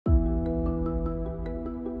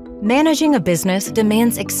Managing a business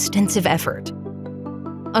demands extensive effort,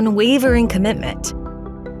 unwavering commitment,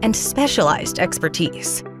 and specialized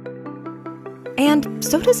expertise. And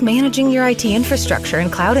so does managing your IT infrastructure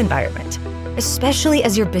and cloud environment, especially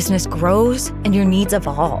as your business grows and your needs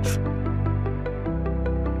evolve.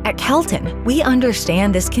 At Kellton, we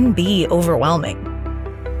understand this can be overwhelming.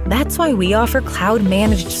 That's why we offer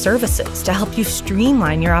cloud-managed services to help you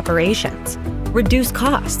streamline your operations, reduce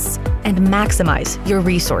costs, and maximize your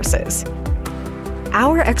resources.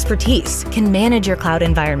 Our expertise can manage your cloud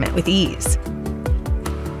environment with ease.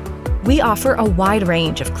 We offer a wide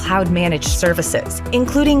range of cloud-managed services,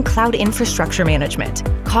 including cloud infrastructure management,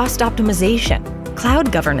 cost optimization,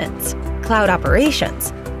 cloud governance, cloud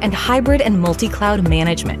operations, and hybrid and multi-cloud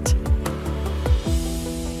management.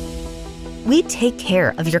 We take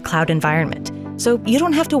care of your cloud environment, so you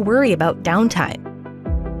don't have to worry about downtime,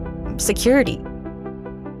 security,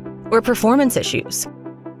 or performance issues.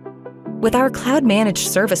 With our cloud-managed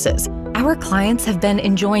services, our clients have been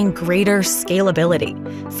enjoying greater scalability,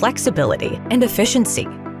 flexibility, and efficiency.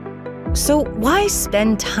 So why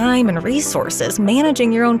spend time and resources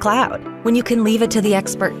managing your own cloud when you can leave it to the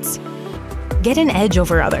experts? Get an edge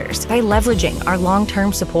over others by leveraging our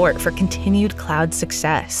long-term support for continued cloud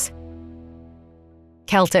success.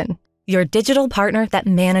 Kellton, your digital partner that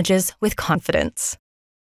manages with confidence.